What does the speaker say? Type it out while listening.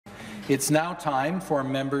It's now time for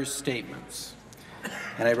members' statements.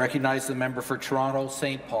 And I recognize the member for Toronto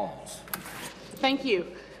St. Paul's. Thank you.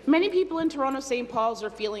 Many people in Toronto St. Paul's are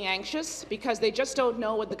feeling anxious because they just don't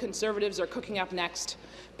know what the Conservatives are cooking up next.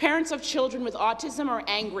 Parents of children with autism are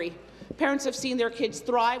angry. Parents have seen their kids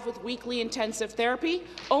thrive with weekly intensive therapy,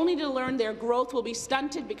 only to learn their growth will be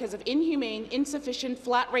stunted because of inhumane, insufficient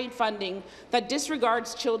flat-rate funding that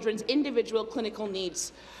disregards children's individual clinical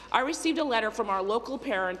needs. I received a letter from our local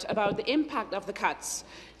parent about the impact of the cuts.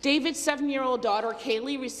 David's 7-year-old daughter,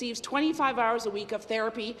 Kaylee, receives 25 hours a week of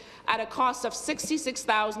therapy at a cost of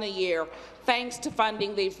 $66,000 a year, thanks to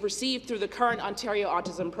funding they've received through the current Ontario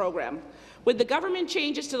Autism Program. With the government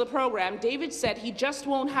changes to the program, David said he just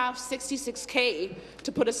won't have $66K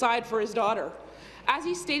to put aside for his daughter. As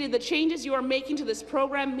he stated, the changes you are making to this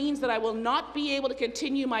program means that I will not be able to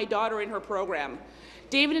continue my daughter in her program.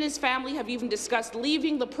 David and his family have even discussed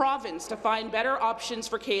leaving the province to find better options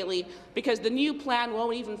for Kaylee because the new plan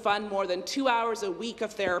won't even fund more than 2 hours a week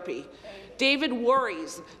of therapy. David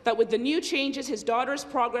worries that with the new changes, his daughter's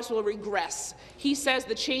progress will regress. He says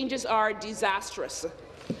the changes are disastrous.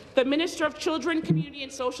 The Minister of Children, Community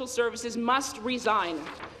and Social Services must resign.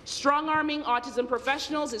 Strong-arming autism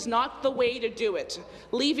professionals is not the way to do it.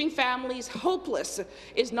 Leaving families hopeless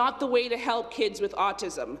is not the way to help kids with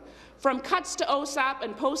autism. From cuts to OSAP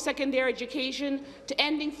and post-secondary education, to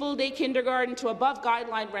ending full-day kindergarten, to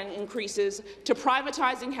above-guideline rent increases, to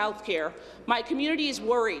privatizing health care, my community is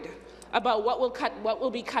worried about what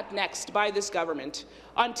will be cut next by this government.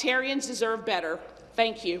 Ontarians deserve better.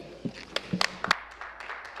 Thank you.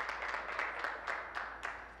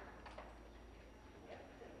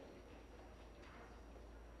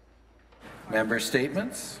 Member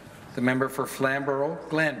statements. The member for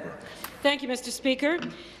Flamborough-Glanbrook. Thank you, Mr. Speaker.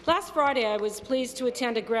 Last Friday, I was pleased to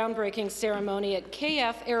attend a groundbreaking ceremony at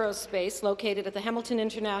KF Aerospace, located at the Hamilton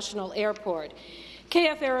International Airport.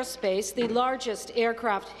 KF Aerospace, the largest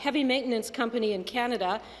aircraft heavy maintenance company in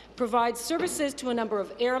Canada, provides services to a number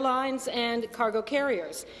of airlines and cargo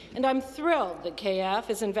carriers. And I'm thrilled that KF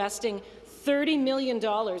is investing $30 million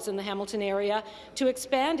in the Hamilton area to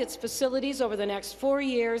expand its facilities over the next 4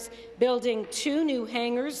 years, building 2 new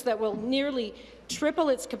hangars that will nearly triple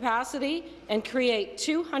its capacity and create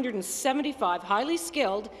 275 highly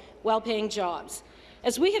skilled, well-paying jobs.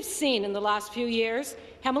 As we have seen in the last few years,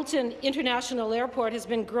 Hamilton International Airport has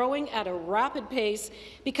been growing at a rapid pace,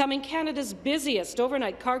 becoming Canada's busiest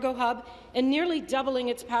overnight cargo hub and nearly doubling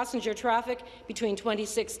its passenger traffic between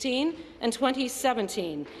 2016 and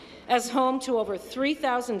 2017. As home to over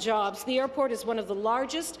 3,000 jobs, the airport is one of the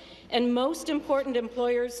largest and most important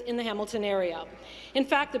employers in the Hamilton area. In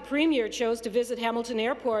fact, the Premier chose to visit Hamilton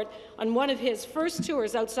Airport on one of his first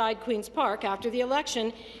tours outside Queen's Park after the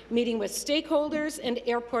election, meeting with stakeholders and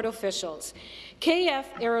airport officials. KF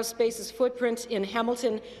Aerospace's footprint in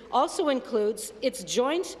Hamilton also includes its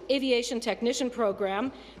Joint Aviation Technician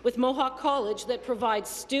program with Mohawk College that provides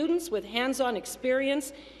students with hands-on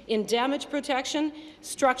experience in damage protection,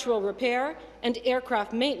 structural repair, and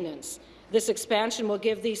aircraft maintenance. This expansion will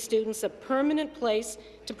give these students a permanent place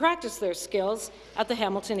to practice their skills at the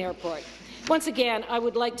Hamilton Airport. Once again, I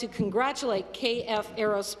would like to congratulate KF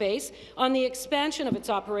Aerospace on the expansion of its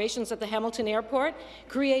operations at the Hamilton Airport,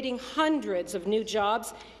 creating hundreds of new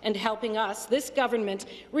jobs and helping us, this government,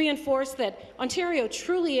 reinforce that Ontario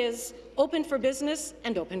truly is open for business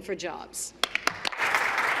and open for jobs.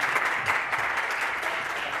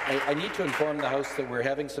 I need to inform the House that we're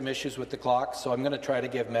having some issues with the clock, so I'm going to try to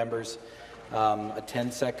give members a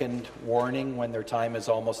 10-second warning when their time is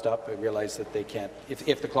almost up. I realize that they can't.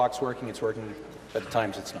 If the clock's working, it's working, but at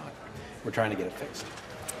times it's not. We're trying to get it fixed.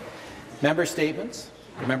 Member statements.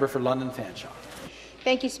 The member for London Fanshawe.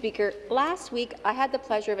 Thank you, Speaker. Last week, I had the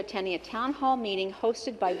pleasure of attending a town hall meeting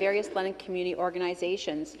hosted by various London community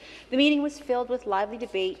organizations. The meeting was filled with lively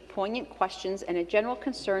debate, poignant questions, and a general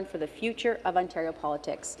concern for the future of Ontario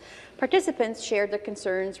politics. Participants shared their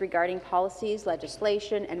concerns regarding policies,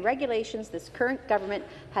 legislation, and regulations this current government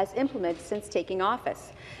has implemented since taking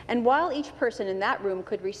office. And while each person in that room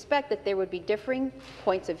could respect that there would be differing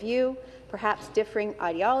points of view, perhaps differing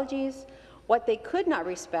ideologies, what they could not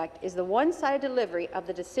respect is the one-sided delivery of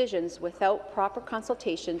the decisions without proper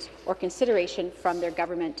consultations or consideration from their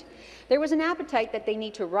government. There was an appetite that they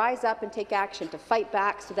need to rise up and take action to fight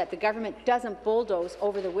back so that the government doesn't bulldoze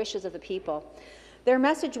over the wishes of the people. Their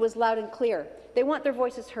message was loud and clear. They want their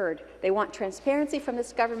voices heard. They want transparency from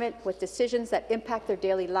this government with decisions that impact their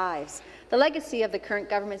daily lives. The legacy of the current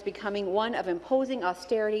government is becoming one of imposing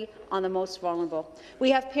austerity on the most vulnerable. We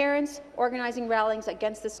have parents organizing rallies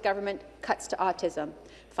against this government, cuts to autism.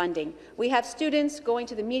 funding. We have students going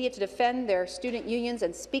to the media to defend their student unions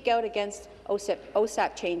and speak out against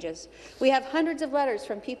OSAP changes. We have hundreds of letters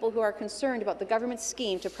from people who are concerned about the government's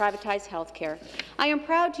scheme to privatize health care. I am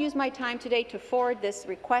proud to use my time today to forward this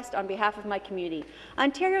request on behalf of my community.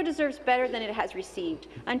 Ontario deserves better than it has received.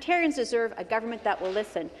 Ontarians deserve a government that will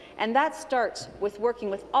listen, and that starts with working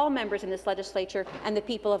with all members in this legislature and the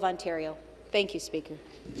people of Ontario. Thank you, Speaker.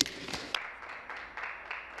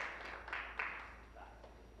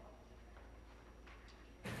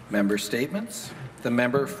 Member statements. The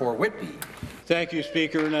member for Whitby. Thank you,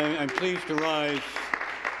 Speaker, and I'm pleased to rise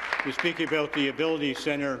to speak about the Ability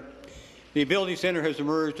Centre. The Ability Centre has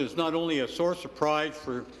emerged as not only a source of pride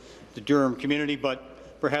for the Durham community,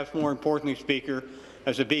 but perhaps more importantly, Speaker,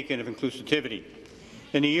 as a beacon of inclusivity.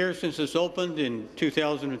 In the years since it's opened in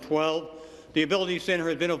 2012, the Ability Centre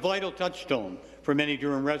has been a vital touchstone for many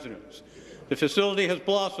Durham residents. The facility has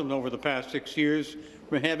blossomed over the past 6 years,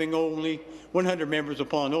 from having only 100 members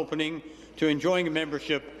upon opening to enjoying a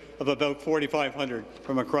membership of about 4,500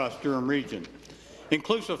 from across Durham region.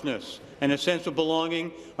 Inclusiveness and a sense of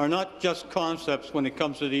belonging are not just concepts when it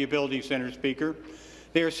comes to the Ability Centre, Speaker.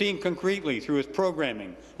 They are seen concretely through its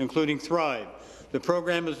programming, including Thrive. The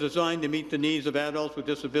program is designed to meet the needs of adults with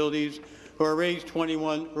disabilities who are aged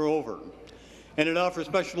 21 or over, and it offers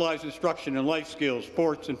specialized instruction in life skills,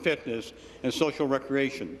 sports and fitness, and social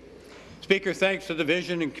recreation. Speaker, thanks to the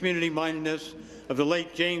vision and community-mindedness of the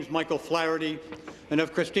late James Michael Flaherty and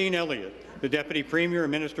of Christine Elliott, the Deputy Premier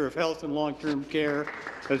and Minister of Health and Long-Term Care,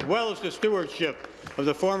 as well as the stewardship of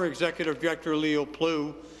the former Executive Director Leo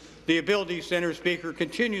Plew, the Ability Centre, Speaker,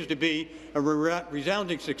 continues to be a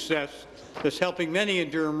resounding success that's helping many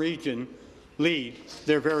in Durham region lead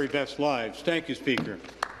their very best lives. Thank you, Speaker.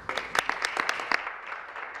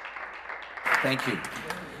 Thank you.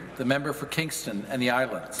 The member for Kingston and the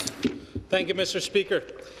Islands. Thank you, Mr. Speaker.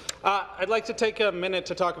 I'd like to take a minute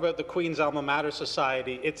to talk about the Queen's Alma Mater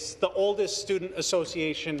Society. It's the oldest student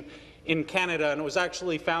association in Canada, and it was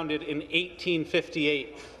actually founded in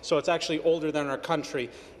 1858, so it's actually older than our country.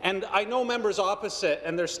 And I know members opposite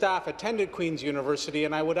and their staff attended Queen's University,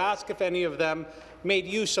 and I would ask if any of them made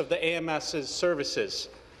use of the AMS's services.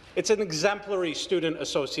 It's an exemplary student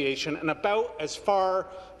association and about as far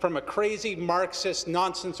from a crazy Marxist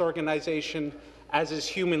nonsense organization as is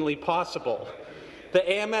humanly possible. The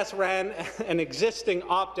AMS ran an existing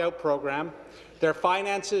opt-out program. Their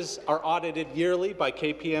finances are audited yearly by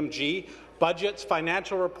KPMG. Budgets,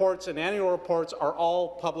 financial reports, and annual reports are all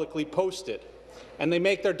publicly posted, and they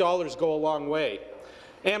make their dollars go a long way.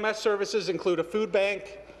 AMS services include a food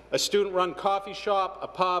bank, a student-run coffee shop, a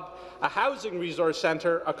pub, a housing resource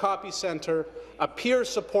centre, a copy centre, a peer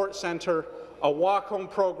support centre, a walk-home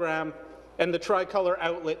program, and the Tricolor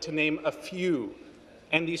outlet, to name a few.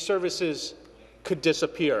 And these services could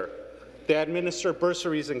disappear. They administer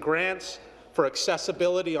bursaries and grants for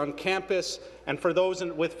accessibility on campus and for those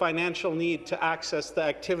with financial need to access the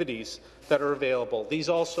activities that are available. These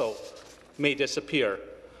also may disappear.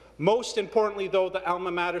 Most importantly, though, the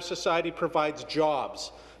Alma Mater Society provides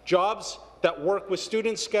jobs that work with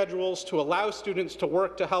student schedules to allow students to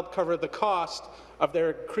work to help cover the cost of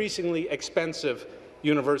their increasingly expensive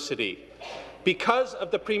university. Because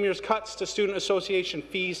of the Premier's cuts to student association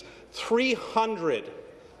fees, 300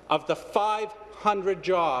 of the 500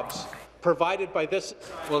 jobs provided by this—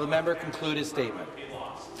 Will the member conclude his statement?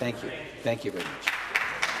 Thank you. Thank you very much.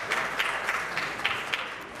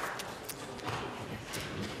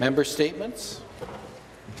 Member statements.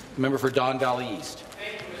 Member for Don Valley East.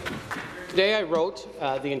 Today I wrote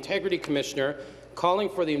the Integrity Commissioner calling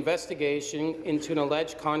for the investigation into an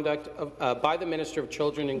alleged conduct by the Minister of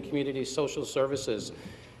Children and Community Social Services.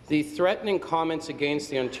 The threatening comments against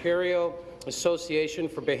the Ontario Association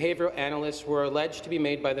for Behavioural Analysts were alleged to be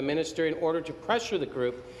made by the Minister in order to pressure the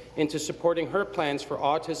group into supporting her plans for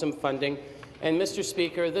autism funding. And, Mr.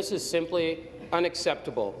 Speaker, this is simply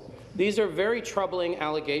unacceptable. These are very troubling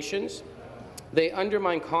allegations. They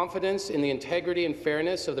undermine confidence in the integrity and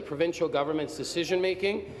fairness of the provincial government's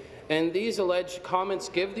decision-making, and these alleged comments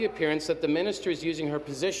give the appearance that the minister is using her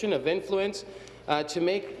position of influence to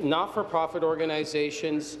make not-for-profit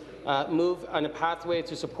organizations move on a pathway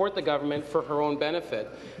to support the government for her own benefit.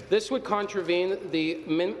 This would contravene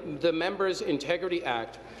the Members' Integrity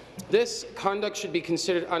Act. This conduct should be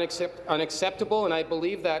considered unacceptable, and I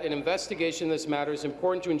believe that an investigation in this matter is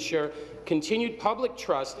important to ensure continued public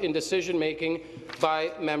trust in decision-making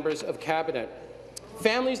by members of Cabinet.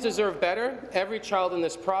 Families deserve better. Every child in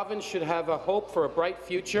this province should have a hope for a bright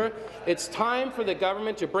future. It's time for the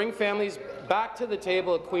government to bring families back to the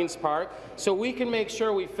table at Queen's Park so we can make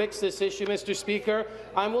sure we fix this issue, Mr. Speaker.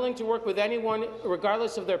 I'm willing to work with anyone,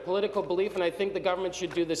 regardless of their political belief, and I think the government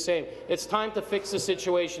should do the same. It's time to fix the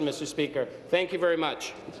situation, Mr. Speaker. Thank you very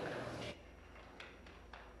much.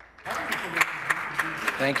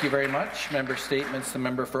 Thank you very much. Member statements. The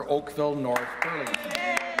member for Oakville North Burlington.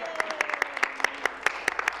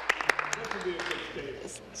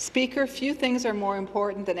 Speaker, few things are more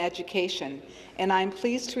important than education, and I'm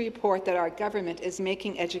pleased to report that our government is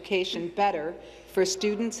making education better for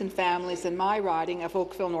students and families in my riding of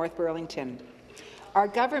Oakville North Burlington. Our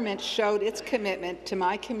government showed its commitment to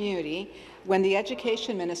my community when the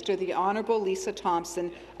Education Minister, the Honourable Lisa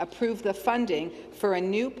Thompson, approved the funding for a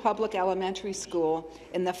new public elementary school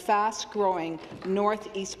in the fast-growing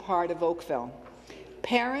northeast part of Oakville.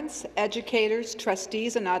 Parents, educators,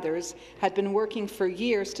 trustees and others had been working for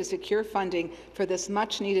years to secure funding for this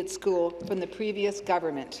much-needed school from the previous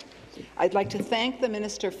government. I'd like to thank the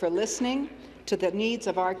Minister for listening to the needs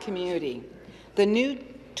of our community. The new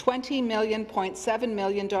 $20.7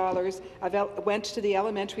 million went to the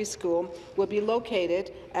elementary school will be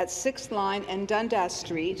located at 6th Line and Dundas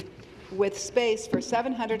Street, with space for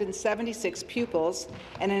 776 pupils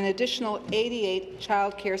and an additional 88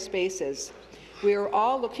 childcare spaces. We are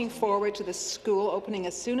all looking forward to the school opening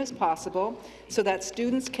as soon as possible so that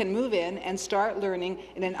students can move in and start learning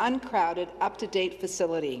in an uncrowded, up-to-date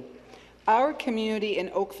facility. Our community in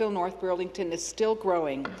Oakville North Burlington is still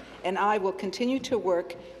growing, and I will continue to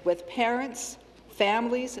work with parents,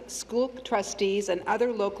 families, school trustees and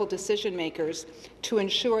other local decision-makers to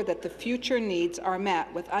ensure that the future needs are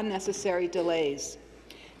met with unnecessary delays.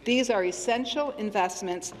 These are essential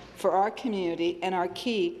investments for our community and are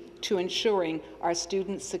key to ensuring our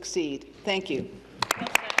students succeed. Thank you.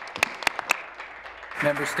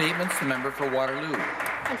 Member statements. The member for Waterloo.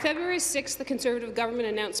 On February 6th, the Conservative government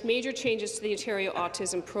announced major changes to the Ontario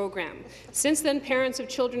Autism Program. Since then, parents of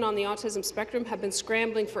children on the autism spectrum have been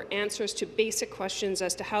scrambling for answers to basic questions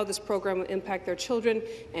as to how this program will impact their children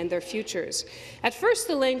and their futures. At first,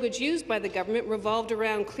 the language used by the government revolved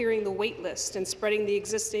around clearing the wait list and spreading the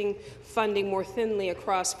existing funding more thinly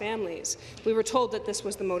across families. We were told that this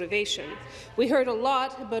was the motivation. We heard a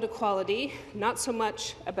lot about equality, not so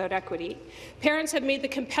much about equity. Parents have made the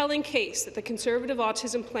compelling case that the Conservative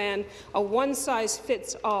autism plan, a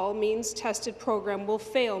one-size-fits-all means-tested program, will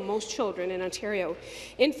fail most children in Ontario.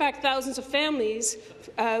 In fact, thousands of families,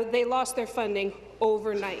 they lost their funding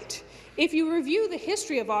overnight. If you review the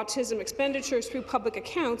history of autism expenditures through public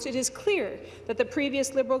accounts, it is clear that the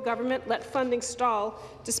previous Liberal government let funding stall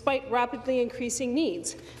despite rapidly increasing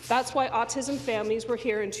needs. That's why autism families were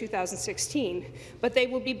here in 2016. But they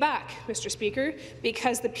will be back, Mr. Speaker,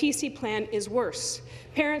 because the PC plan is worse.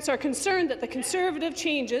 Parents are concerned that the Conservative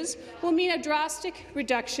changes will mean a drastic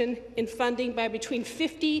reduction in funding by between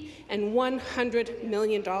 $50 and $100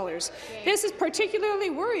 million. This is particularly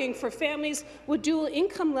worrying for families with dual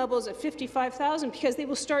income levels at $55,000 because they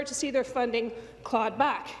will start to see their funding clawed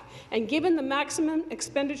back. And given the maximum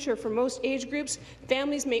expenditure for most age groups,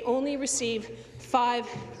 families may only receive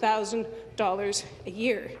 $5,000 a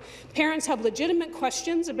year. Parents have legitimate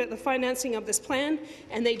questions about the financing of this plan,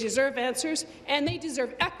 and they deserve answers, and they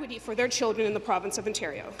deserve equity for their children in the province of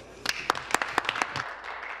Ontario.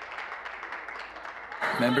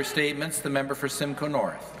 Member statements. The member for Simcoe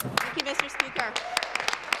North. Thank you, Mr. Speaker.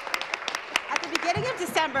 At the beginning of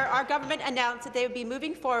December, our government announced that they would be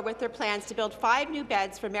moving forward with their plans to build 5 new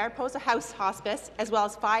beds for Mariposa House Hospice, as well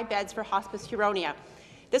as 5 beds for Hospice Huronia.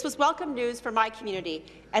 This was welcome news for my community,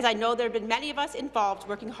 as I know there have been many of us involved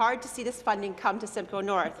working hard to see this funding come to Simcoe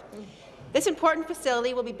North. This important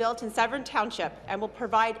facility will be built in Severn Township and will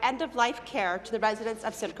provide end-of-life care to the residents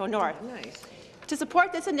of Simcoe North. Nice. To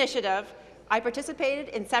support this initiative, I participated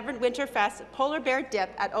in Severn Winterfest Polar Bear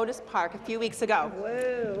Dip at Otis Park a few weeks ago.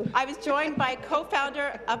 Whoa. I was joined by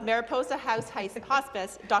co-founder of Mariposa House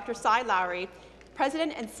Hospice, Dr. Cy Lowry,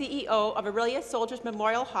 President and CEO of Aurelia Soldiers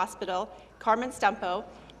Memorial Hospital, Carmen Stumpo,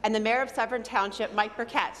 and the Mayor of Severn Township, Mike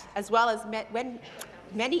Burkett, as well as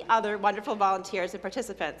many other wonderful volunteers and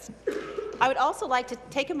participants. I would also like to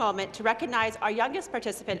take a moment to recognize our youngest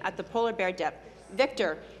participant at the Polar Bear Dip,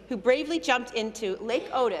 Victor, who bravely jumped into Lake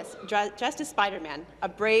Otis dressed as Spider-Man, a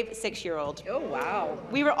brave 6-year-old. Oh, wow.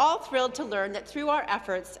 We were all thrilled to learn that through our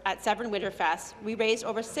efforts at Severn Winterfest, we raised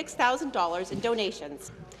over $6,000 in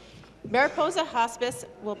donations. Mariposa Hospice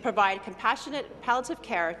will provide compassionate palliative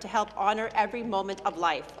care to help honour every moment of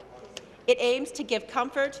life. It aims to give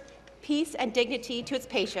comfort, peace and dignity to its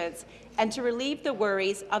patients, and to relieve the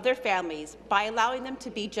worries of their families by allowing them to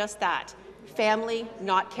be just that, family,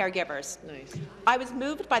 not caregivers. Nice. I was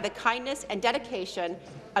moved by the kindness and dedication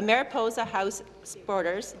of Mariposa House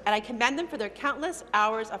supporters, and I commend them for their countless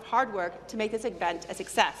hours of hard work to make this event a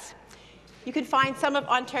success. You can find some of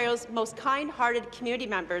Ontario's most kind-hearted community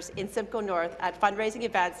members in Simcoe North at fundraising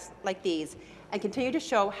events like these, and continue to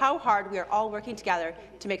show how hard we are all working together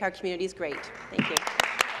to make our communities great. Thank you.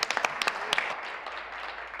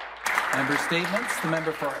 Member statements. The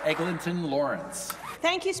member for Eglinton Lawrence.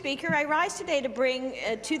 Thank you, Speaker. I rise today to bring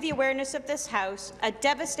to the awareness of this House a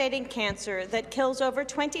devastating cancer that kills over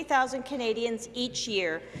 20,000 Canadians each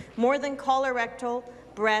year, more than colorectal,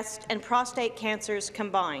 breast and prostate cancers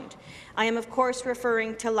combined. I am, of course,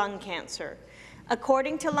 referring to lung cancer.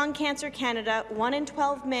 According to Lung Cancer Canada, 1 in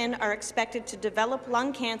 12 men are expected to develop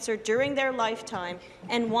lung cancer during their lifetime,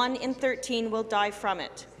 and 1 in 13 will die from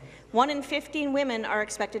it. 1 in 15 women are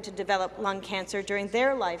expected to develop lung cancer during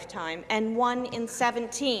their lifetime, and 1 in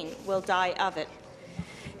 17 will die of it.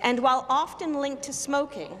 And while often linked to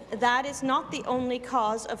smoking, that is not the only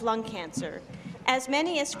cause of lung cancer. As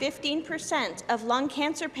many as 15% of lung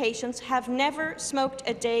cancer patients have never smoked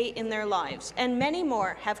a day in their lives, and many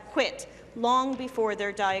more have quit long before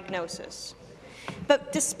their diagnosis.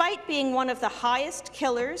 But despite being one of the highest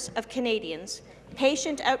killers of Canadians,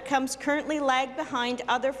 patient outcomes currently lag behind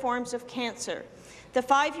other forms of cancer. The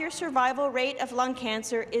 5-year survival rate of lung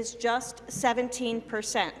cancer is just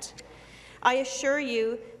 17%. I assure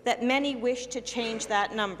you that many wish to change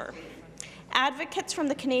that number. Advocates from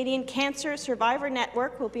the Canadian Cancer Survivor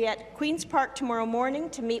Network will be at Queen's Park tomorrow morning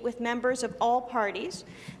to meet with members of all parties.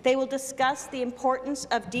 They will discuss the importance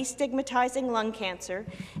of destigmatizing lung cancer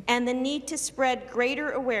and the need to spread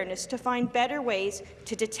greater awareness to find better ways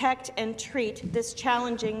to detect and treat this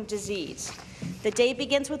challenging disease. The day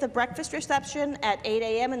begins with a breakfast reception at 8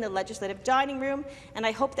 a.m. in the Legislative Dining Room, and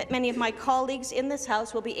I hope that many of my colleagues in this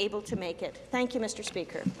House will be able to make it. Thank you, Mr.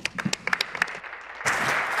 Speaker.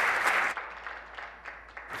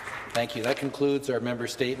 Thank you. That concludes our member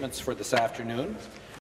statements for this afternoon.